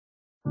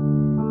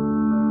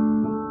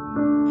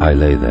I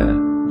lay there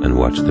and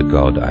watched the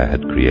God I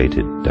had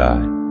created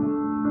die.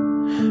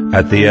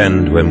 At the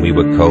end, when we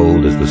were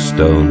cold as the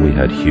stone we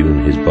had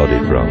hewn his body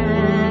from,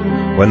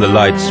 when the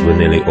lights were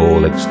nearly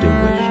all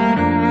extinguished,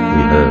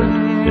 we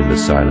heard, in the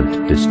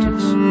silent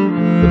distance,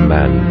 the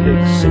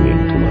man-pigs singing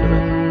to one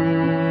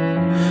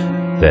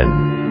another. Then,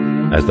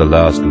 as the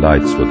last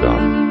lights were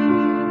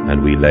gone,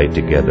 and we lay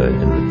together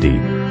in the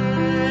deep,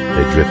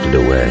 they drifted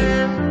away,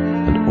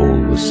 and all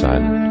was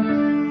silent.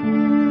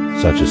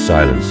 Such a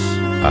silence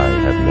I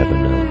have never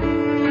known.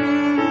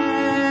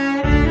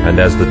 And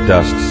as the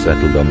dust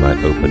settled on my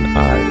open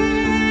eyes,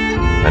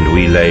 and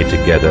we lay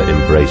together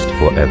embraced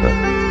forever,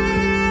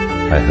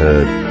 I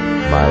heard,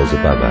 miles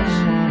above us,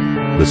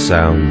 the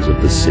sounds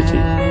of the city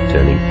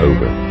turning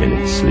over in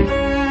its sleep.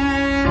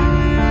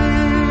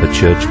 A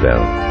church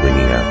bell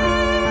ringing out,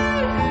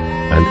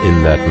 and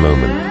in that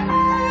moment,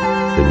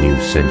 the new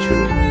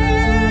century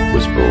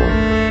was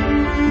born.